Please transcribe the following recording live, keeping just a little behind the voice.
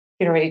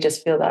You can really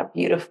just feel that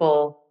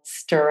beautiful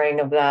stirring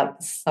of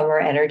that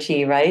summer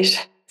energy,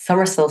 right?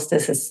 Summer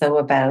solstice is so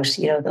about,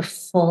 the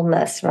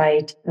fullness,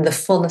 right? The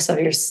fullness of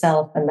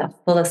yourself and that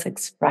fullest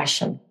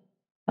expression.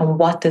 And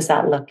what does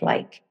that look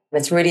like?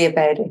 It's really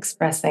about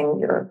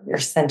expressing your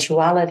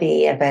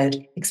sensuality, about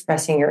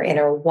expressing your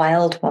inner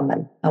wild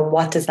woman. And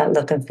what does that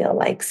look and feel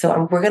like?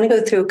 So we're going to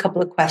go through a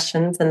couple of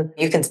questions and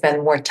you can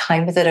spend more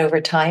time with it over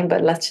time,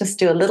 but let's just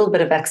do a little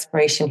bit of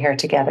exploration here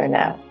together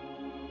now.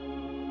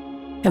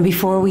 And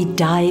before we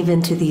dive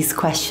into these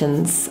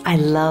questions, I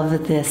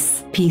love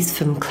this piece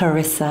from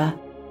Clarissa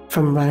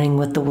from Running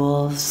with the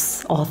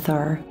Wolves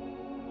author.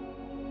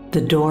 The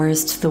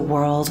doors to the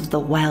world of the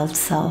wild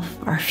self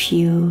are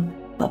few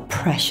but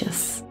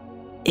precious.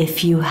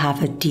 If you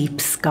have a deep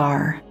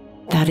scar,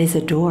 that is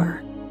a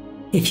door.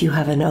 If you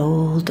have an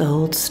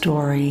old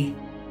story,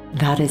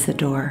 that is a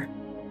door.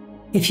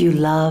 If you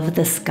love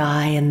the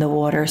sky and the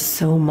water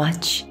so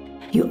much,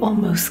 you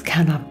almost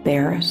cannot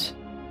bear it,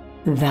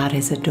 that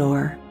is a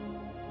door.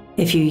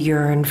 If you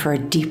yearn for a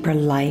deeper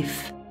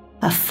life,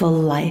 a full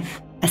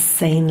life, a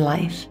sane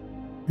life,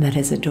 that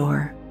is a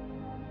door.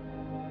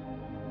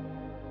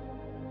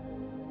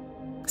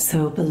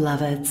 So,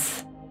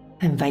 beloveds,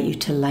 I invite you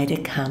to light a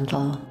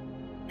candle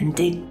and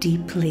dig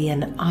deeply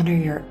and honor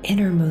your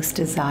innermost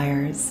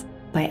desires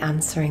by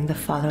answering the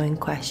following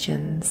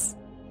questions.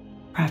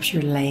 Perhaps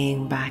you're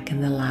laying back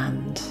in the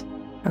land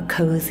or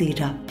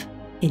cozied up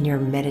in your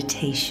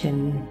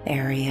meditation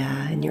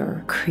area, in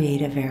your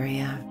creative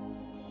area.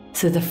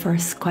 So the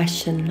first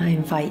question I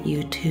invite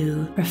you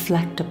to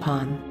reflect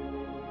upon: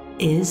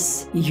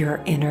 is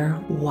your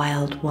inner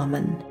wild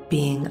woman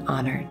being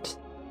honored?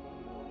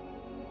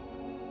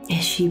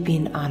 Is she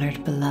being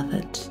honored,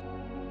 beloved?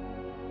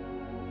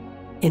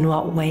 In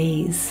what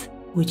ways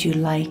would you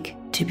like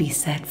to be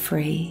set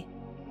free?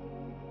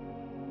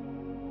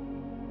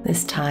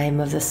 This time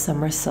of the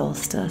summer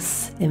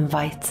solstice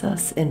invites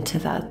us into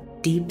that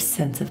deep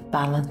sense of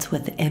balance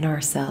within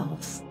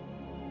ourselves.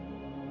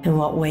 In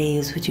what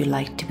ways would you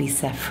like to be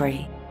set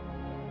free?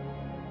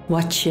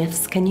 What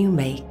shifts can you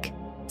make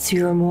so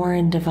you're more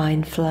in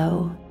divine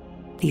flow?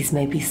 These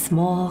may be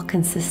small,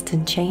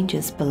 consistent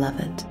changes,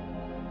 beloved.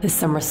 The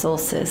summer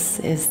solstice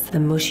is the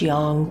most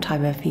yang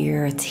time of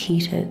year. It's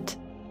heated,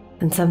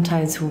 and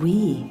sometimes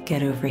we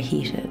get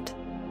overheated.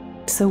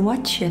 So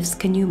what shifts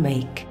can you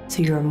make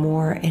so you're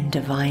more in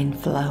divine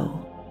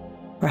flow?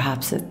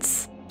 Perhaps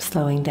it's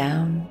slowing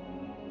down.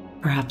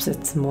 Perhaps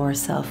it's more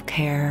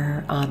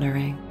self-care,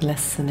 honoring,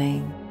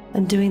 listening,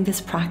 and doing this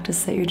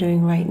practice that you're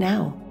doing right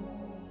now.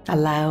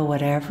 Allow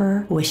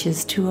whatever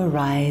wishes to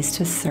arise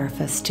to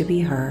surface, to be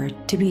heard,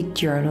 to be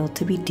journaled,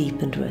 to be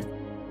deepened with.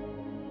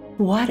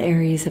 What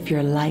areas of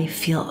your life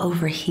feel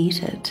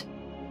overheated?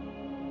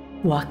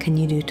 What can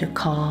you do to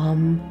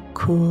calm,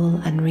 cool,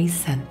 and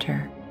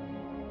recenter?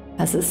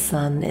 As the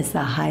sun is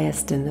the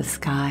highest in the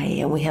sky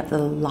and we have the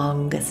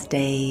longest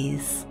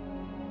days,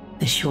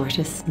 the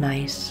shortest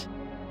night,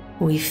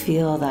 we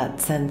feel that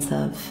sense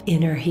of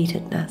inner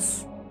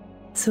heatedness.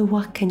 So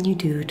what can you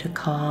do to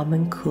calm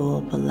and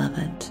cool,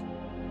 beloved?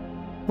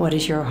 What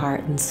is your heart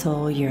and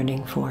soul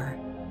yearning for?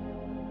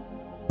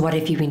 What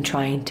have you been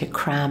trying to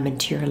cram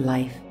into your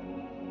life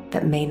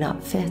that may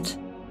not fit?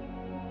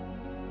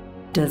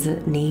 Does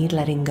it need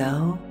letting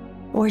go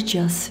or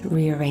just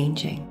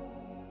rearranging?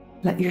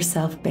 Let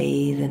yourself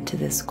bathe into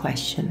this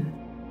question.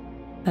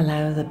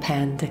 Allow the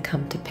pen to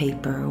come to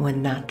paper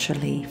when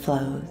naturally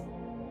flows.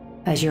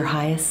 As your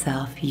highest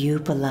self, you,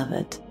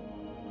 beloved,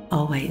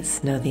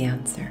 always know the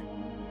answer.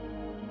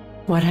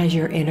 What has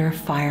your inner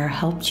fire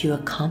helped you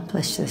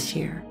accomplish this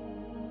year?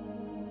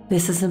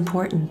 This is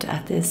important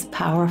at this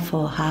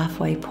powerful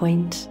halfway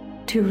point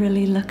to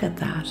really look at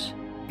that.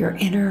 Your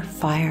inner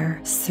fire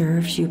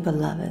serves you,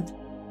 beloved.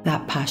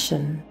 That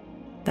passion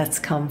that's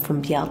come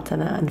from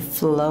Bjaltana and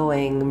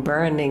flowing,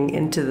 burning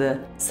into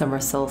the summer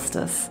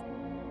solstice.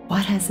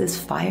 What has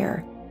this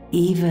fire,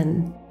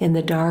 even in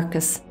the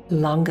darkest,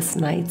 longest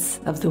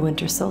nights of the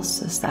winter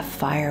solstice, that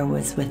fire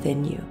was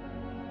within you.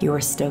 You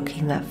were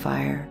stoking that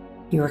fire.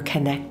 You were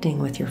connecting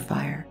with your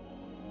fire.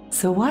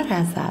 So what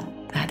has that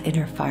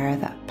inner fire,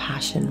 that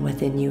passion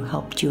within you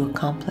helped you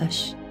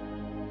accomplish?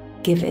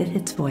 Give it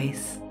its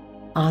voice.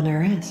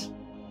 Honor it.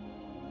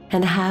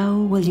 And how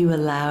will you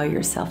allow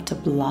yourself to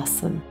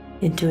blossom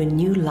into a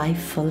new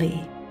life fully?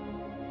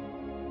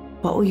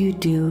 What will you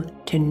do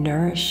to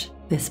nourish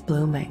this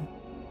blooming?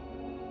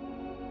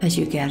 As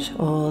you get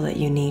all that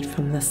you need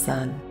from the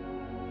sun,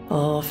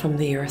 all from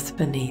the earth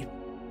beneath,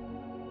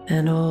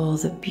 and all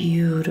the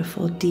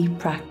beautiful deep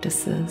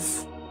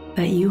practices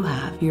that you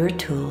have, your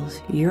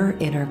tools, your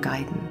inner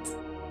guidance.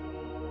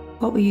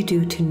 What will you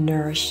do to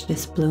nourish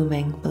this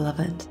blooming,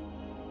 beloved?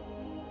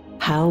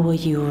 How will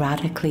you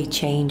radically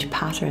change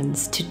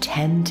patterns to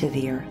tend to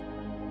the earth?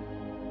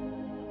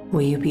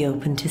 Will you be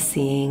open to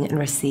seeing and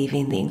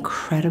receiving the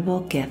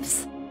incredible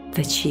gifts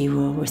that she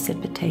will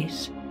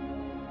reciprocate?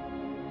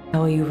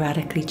 How will you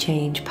radically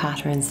change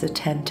patterns to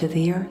tend to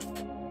the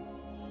earth?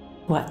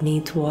 What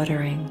needs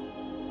watering?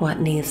 What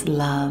needs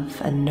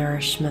love and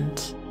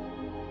nourishment?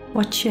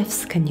 What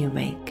shifts can you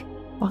make?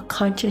 What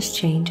conscious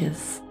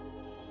changes?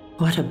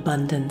 What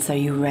abundance are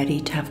you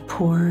ready to have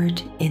poured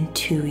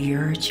into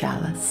your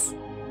chalice,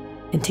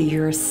 into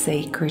your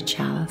sacred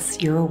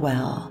chalice, your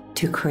well,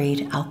 to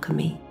create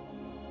alchemy?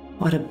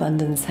 What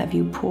abundance have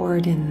you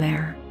poured in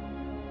there?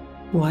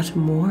 What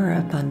more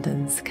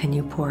abundance can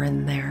you pour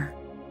in there?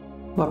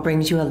 What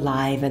brings you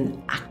alive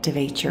and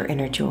activates your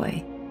inner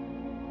joy?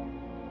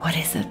 What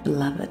is it,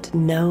 beloved?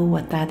 Know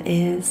what that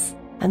is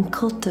and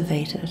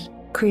cultivate it.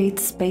 Create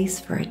space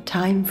for it,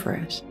 time for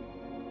it.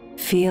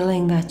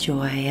 Feeling that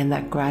joy and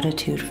that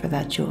gratitude for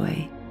that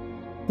joy.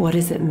 What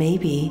is it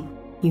maybe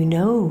you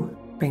know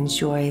brings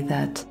joy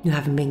that you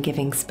haven't been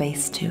giving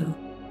space to?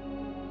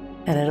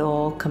 And it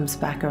all comes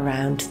back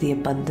around to the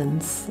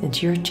abundance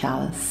into your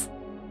chalice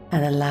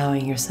and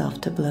allowing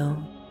yourself to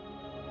bloom.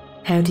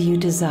 How do you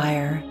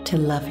desire to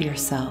love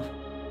yourself?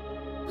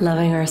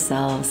 Loving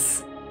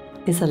ourselves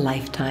is a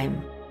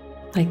lifetime,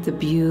 like the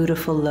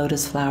beautiful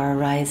lotus flower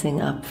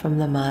rising up from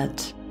the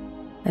mud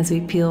as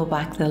we peel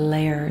back the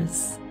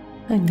layers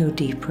and go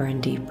deeper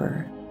and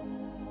deeper.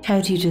 How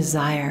do you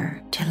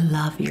desire to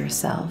love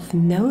yourself?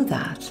 Know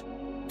that,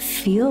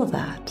 feel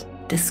that,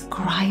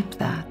 describe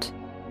that.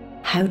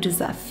 How does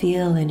that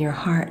feel in your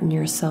heart and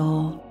your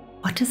soul?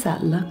 What does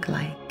that look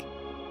like?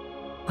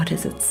 What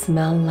does it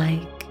smell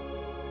like?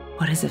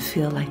 What does it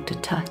feel like to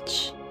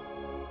touch?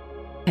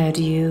 How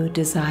do you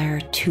desire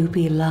to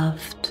be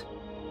loved?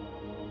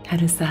 How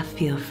does that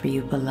feel for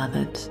you,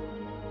 beloved?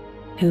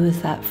 Who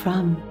is that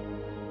from?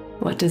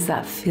 What does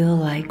that feel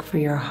like for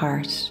your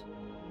heart?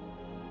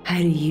 How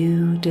do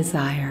you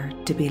desire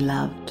to be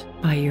loved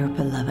by your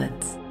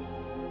beloveds?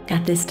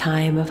 At this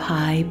time of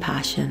high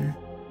passion,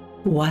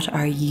 what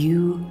are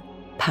you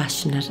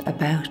passionate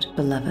about,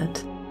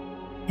 beloved?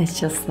 It's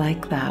just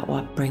like that,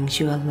 what brings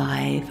you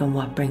alive and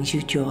what brings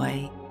you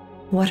joy.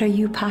 What are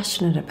you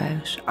passionate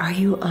about? Are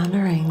you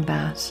honoring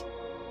that?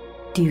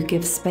 Do you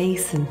give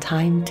space and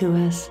time to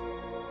it?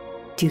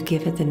 Do you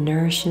give it the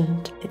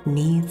nourishment it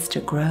needs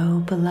to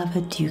grow,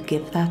 beloved? Do you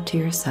give that to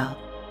yourself?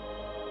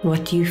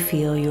 What do you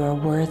feel you are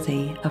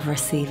worthy of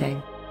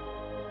receiving?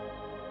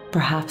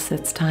 Perhaps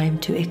it's time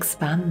to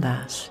expand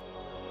that.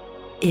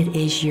 It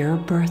is your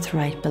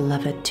birthright,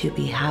 beloved, to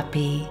be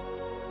happy,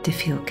 to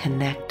feel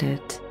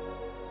connected,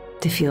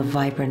 to feel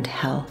vibrant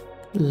health,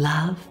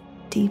 love,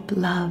 deep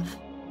love,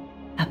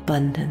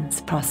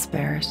 abundance,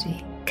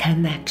 prosperity,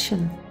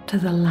 connection to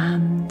the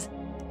land,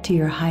 to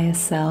your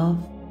highest self,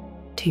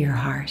 to your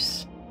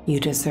heart. You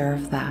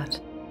deserve that.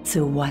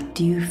 So what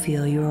do you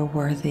feel you are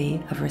worthy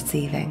of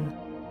receiving?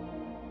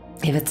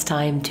 If it's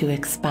time to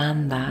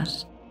expand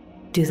that,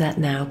 do that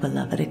now,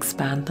 beloved.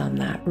 Expand on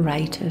that.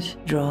 Write it,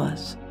 draw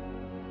it.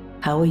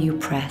 How will you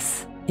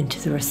press into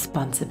the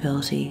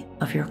responsibility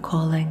of your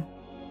calling?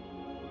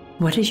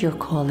 What is your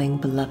calling,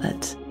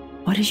 beloved?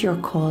 What is your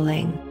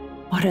calling?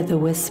 What are the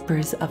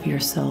whispers of your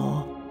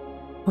soul?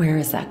 Where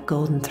is that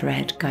golden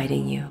thread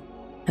guiding you?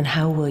 And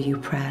how will you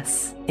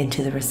press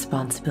into the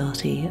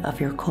responsibility of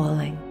your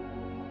calling?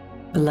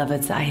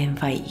 Beloveds, I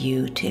invite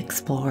you to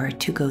explore,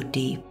 to go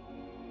deep,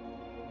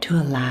 to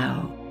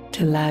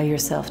allow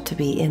yourself to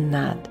be in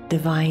that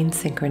divine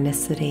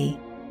synchronicity.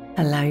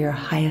 Allow your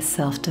highest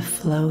self to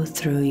flow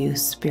through you,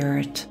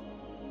 spirit.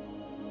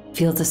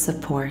 Feel the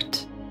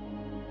support.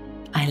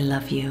 I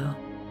love you.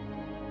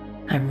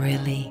 I'm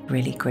really,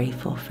 really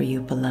grateful for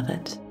you,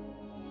 beloved.